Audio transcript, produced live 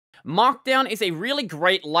Markdown is a really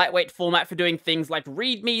great lightweight format for doing things like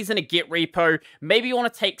readmes in a Git repo. Maybe you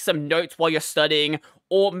want to take some notes while you're studying,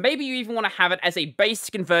 or maybe you even want to have it as a base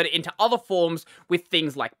to convert it into other forms with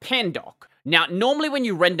things like Pandoc. Now, normally when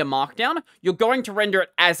you render Markdown, you're going to render it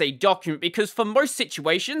as a document because for most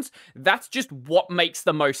situations, that's just what makes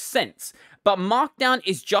the most sense. But Markdown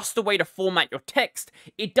is just a way to format your text.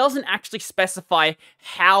 It doesn't actually specify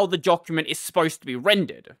how the document is supposed to be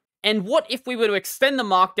rendered. And what if we were to extend the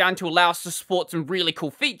Markdown to allow us to support some really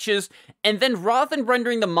cool features, and then rather than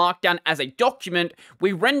rendering the Markdown as a document,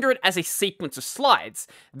 we render it as a sequence of slides?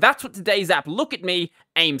 That's what today's app LookAtMe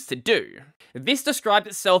aims to do. This describes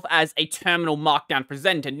itself as a terminal Markdown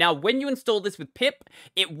presenter. Now, when you install this with pip,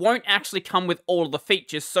 it won't actually come with all of the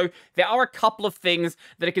features, so there are a couple of things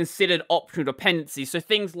that are considered optional dependencies. So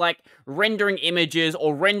things like rendering images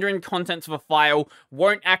or rendering contents of a file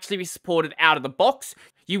won't actually be supported out of the box.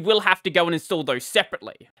 You will have to go and install those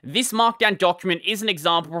separately. This Markdown document is an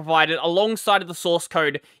example provided alongside of the source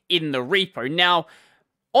code in the repo. Now,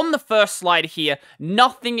 on the first slide here,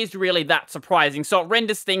 nothing is really that surprising. So it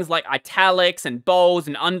renders things like italics and bolds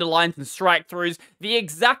and underlines and strike-throughs the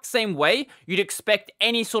exact same way you'd expect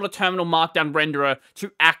any sort of terminal Markdown renderer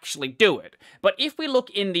to actually do it. But if we look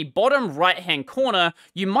in the bottom right-hand corner,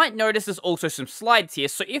 you might notice there's also some slides here.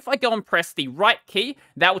 So if I go and press the right key,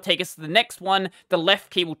 that will take us to the next one. The left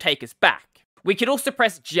key will take us back. We could also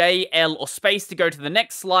press J, L, or space to go to the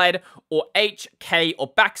next slide, or H, K,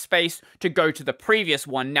 or backspace to go to the previous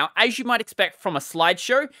one. Now, as you might expect from a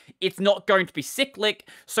slideshow, it's not going to be cyclic,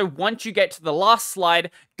 so once you get to the last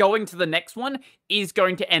slide, going to the next one is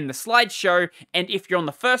going to end the slideshow, and if you're on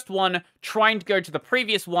the first one, trying to go to the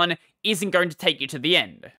previous one isn't going to take you to the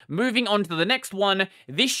end. Moving on to the next one,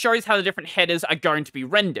 this shows how the different headers are going to be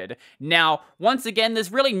rendered. Now, once again,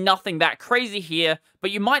 there's really nothing that crazy here,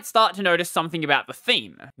 but you might start to notice something about the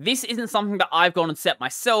theme. This isn't something that I've gone and set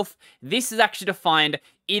myself. This is actually defined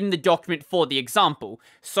in the document for the example.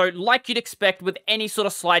 So like you'd expect with any sort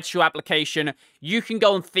of slideshow application, you can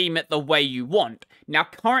go and theme it the way you want. Now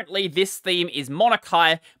currently this theme is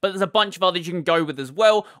Monokai, but there's a bunch of others you can go with as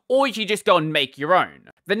well, or you just go and make your own.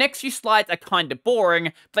 The next few slides are kind of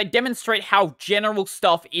boring, but they demonstrate how general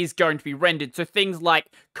stuff is going to be rendered. So things like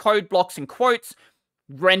code blocks and quotes,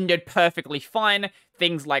 rendered perfectly fine.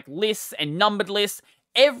 Things like lists and numbered lists,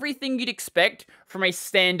 everything you'd expect from a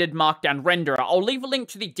standard Markdown renderer. I'll leave a link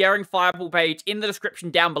to the Daring Fireball page in the description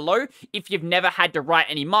down below if you've never had to write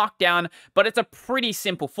any Markdown, but it's a pretty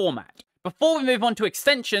simple format. Before we move on to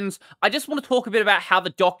extensions, I just want to talk a bit about how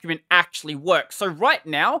the document actually works. So right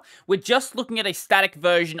now, we're just looking at a static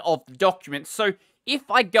version of the document. So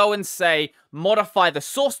if I go and say, modify the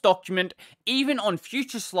source document, even on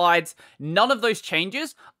future slides, none of those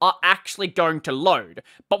changes are actually going to load.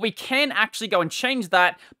 But we can actually go and change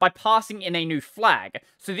that by passing in a new flag.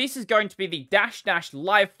 So this is going to be the --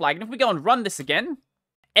 live flag. And if we go and run this again,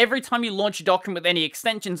 every time you launch a document with any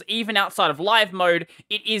extensions, even outside of live mode,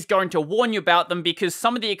 it is going to warn you about them because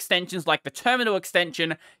some of the extensions, like the terminal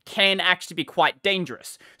extension, can actually be quite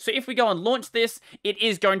dangerous. So if we go and launch this, it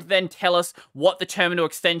is going to then tell us what the terminal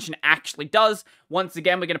extension actually does. Once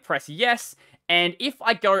again, we're going to press yes. And if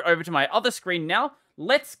I go over to my other screen now,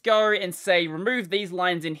 let's go and say remove these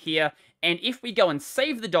lines in here. And if we go and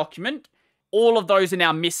save the document, all of those are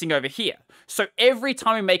now missing over here. So every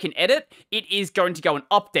time we make an edit, it is going to go and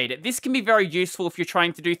update it. This can be very useful if you're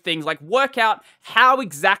trying to do things like work out how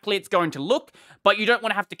exactly it's going to look, but you don't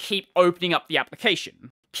want to have to keep opening up the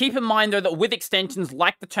application. Keep in mind, though, that with extensions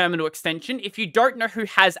like the terminal extension, if you don't know who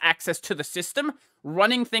has access to the system,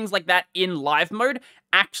 running things like that in live mode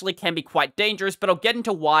actually can be quite dangerous, but I'll get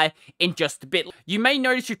into why in just a bit. You may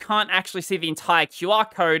notice you can't actually see the entire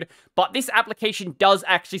QR code, but this application does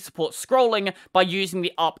actually support scrolling by using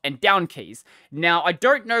the up and down keys. Now, I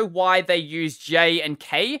don't know why they use J and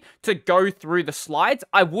K to go through the slides.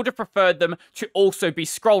 I would have preferred them to also be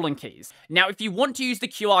scrolling keys. Now, if you want to use the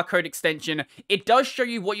QR code extension, it does show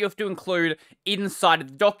you what you have to include inside of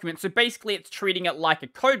the document. So basically, it's treating it like a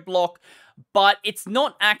code block, but it's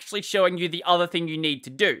not actually showing you the other thing you need to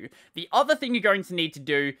do. The other thing you're going to need to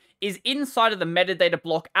do is inside of the metadata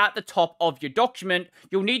block at the top of your document,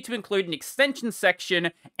 you'll need to include an extension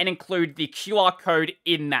section and include the QR code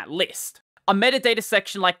in that list. A metadata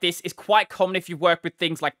section like this is quite common if you work with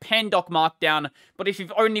things like Pandoc Markdown, but if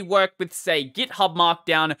you've only worked with, say, GitHub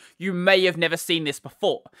Markdown, you may have never seen this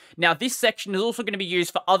before. Now, this section is also going to be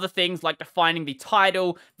used for other things like defining the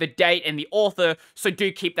title, the date, and the author, so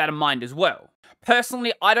do keep that in mind as well.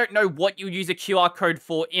 Personally, I don't know what you use a QR code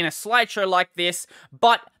for in a slideshow like this,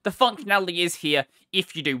 but the functionality is here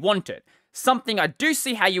if you do want it. Something I do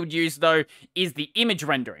see how you would use, though, is the image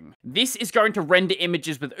rendering. This is going to render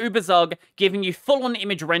images with Uberzug, giving you full-on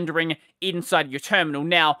image rendering inside your terminal.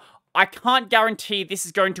 Now, I can't guarantee this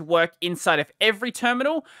is going to work inside of every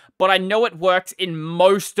terminal, but I know it works in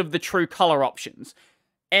most of the true color options.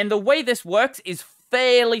 And the way this works is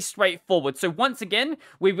fairly straightforward. So once again,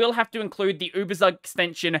 we will have to include the Uberzug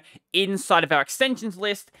extension inside of our extensions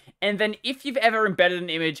list. And then if you've ever embedded an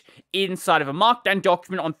image inside of a Markdown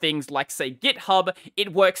document on things like, say, GitHub,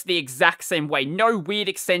 it works the exact same way. No weird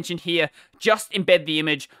extension here, just embed the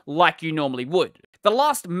image like you normally would. The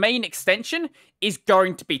last main extension is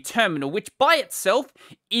going to be terminal, which by itself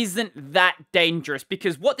isn't that dangerous,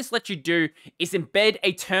 because what this lets you do is embed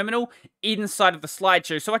a terminal inside of the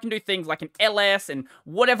slideshow. So I can do things like an ls and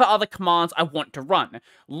whatever other commands I want to run.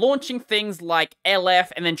 Launching things like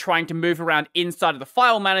lf and then trying to move around inside of the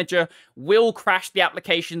file manager will crash the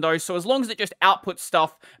application though, so as long as it just outputs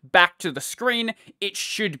stuff back to the screen, it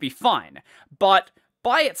should be fine. But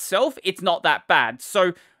by itself, it's not that bad.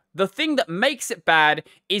 So the thing that makes it bad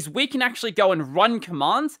is we can actually go and run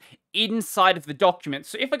commands inside of the document.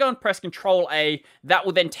 So if I go and press Control-A, that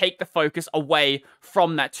will then take the focus away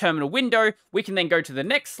from that terminal window. We can then go to the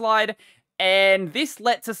next slide, and this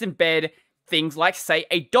lets us embed things like, say,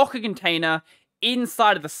 a Docker container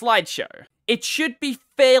inside of the slideshow. It should be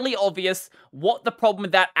fairly obvious what the problem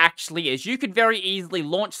with that actually is. You could very easily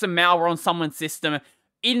launch some malware on someone's system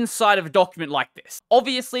inside of a document like this.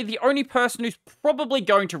 Obviously, the only person who's probably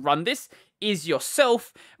going to run this is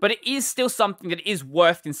yourself, but it is still something that is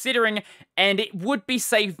worth considering, and it would be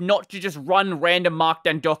safe not to just run random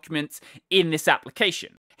Markdown documents in this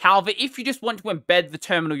application. However, if you just want to embed the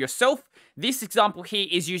terminal yourself, this example here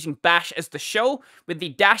is using bash as the shell with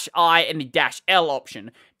the -i and the -l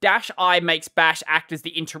option. -i makes bash act as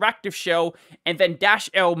the interactive shell, and then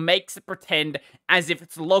 -l makes it pretend as if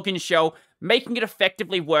it's a login shell, making it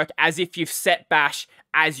effectively work as if you've set bash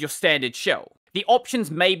as your standard shell. The options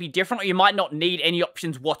may be different, or you might not need any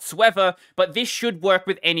options whatsoever, but this should work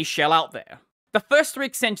with any shell out there. The first three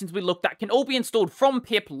extensions we looked at can all be installed from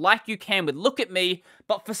pip like you can with LookAtMe,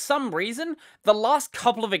 but for some reason, the last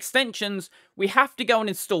couple of extensions, we have to go and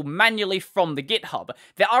install manually from the GitHub.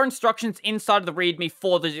 There are instructions inside of the README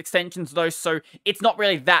for those extensions though, so it's not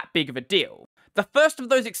really that big of a deal. The first of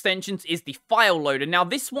those extensions is the file loader. Now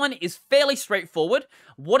this one is fairly straightforward.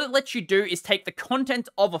 What it lets you do is take the content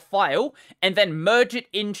of a file and then merge it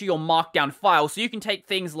into your Markdown file. So you can take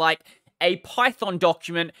things like a Python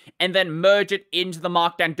document and then merge it into the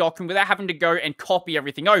Markdown document without having to go and copy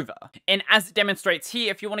everything over. And as it demonstrates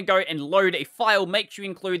here, if you want to go and load a file, make sure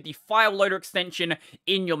you include the file loader extension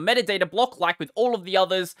in your metadata block like with all of the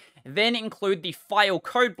others, then include the file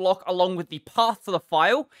code block along with the path to the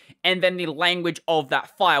file and then the language of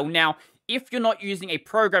that file. Now, if you're not using a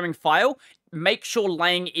programming file, make sure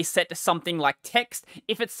lang is set to something like text.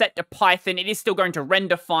 If it's set to Python, it is still going to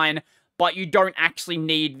render fine, but you don't actually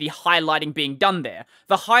need the highlighting being done there.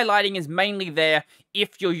 The highlighting is mainly there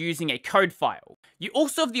if you're using a code file. You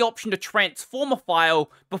also have the option to transform a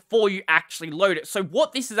file before you actually load it. So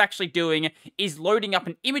what this is actually doing is loading up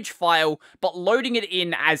an image file, but loading it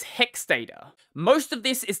in as hex data. Most of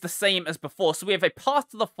this is the same as before. So we have a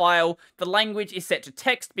path to the file, the language is set to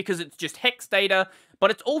text because it's just hex data,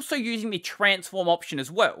 but it's also using the transform option as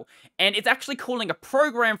well. And it's actually calling a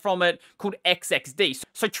program from it called XXD.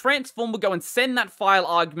 So transform will go and send that file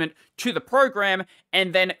argument to the program,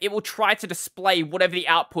 and then it will try to display whatever the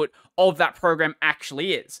output of that program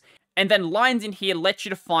actually is. And then lines in here let you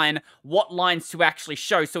define what lines to actually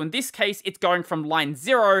show. So in this case, it's going from line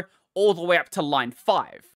 0 all the way up to line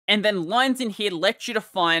 5. And then lines in here let you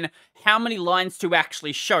define how many lines to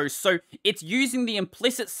actually show. So it's using the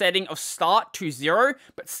implicit setting of start to 0,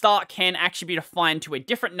 but start can actually be defined to a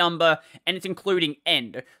different number, and it's including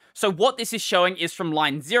end. So what this is showing is from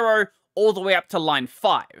line 0 all the way up to line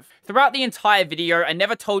 5. Throughout the entire video, I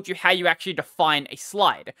never told you how you actually define a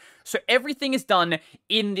slide. So everything is done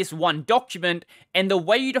in this one document, and the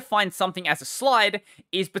way you define something as a slide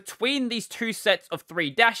is between these two sets of 3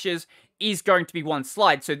 dashes is going to be one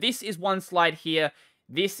slide. So this is one slide here,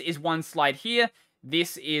 this is one slide here,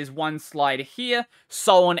 this is one slide here,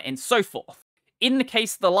 so on and so forth. In the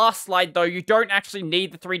case of the last slide, though, you don't actually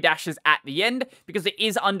need the 3 dashes at the end because it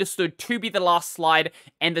is understood to be the last slide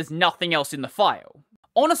and there's nothing else in the file.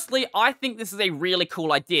 Honestly, I think this is a really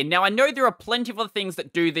cool idea. Now, I know there are plenty of other things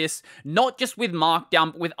that do this, not just with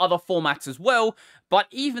Markdown, but with other formats as well. But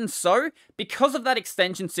even so, because of that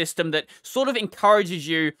extension system that sort of encourages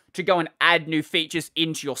you to go and add new features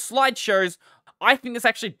into your slideshows, I think this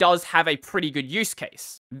actually does have a pretty good use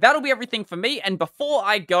case. That'll be everything for me, and before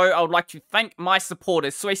I go, I would like to thank my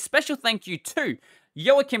supporters. So a special thank you to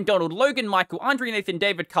Joachim, Donald, Logan, Michael, Andre, Nathan,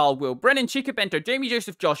 David, Carl, Will, Brennan, Chica Bento, Jamie,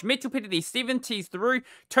 Joseph, Josh, Mitchell, Peter D, Steven T, Through,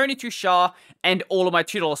 Tony Tushar, and all of my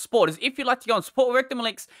 $2 supporters. If you'd like to go and support, we'll the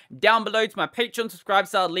links down below to my Patreon, subscribe,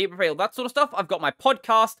 star, Libra, all that sort of stuff. I've got my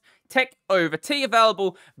podcast, Tech Over Tea,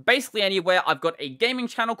 available basically anywhere. I've got a gaming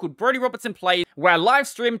channel called Brodie Robertson Plays, where I live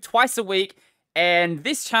stream twice a week, and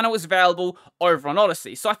this channel is available over on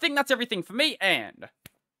Odyssey. So I think that's everything for me, and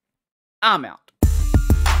I'm out.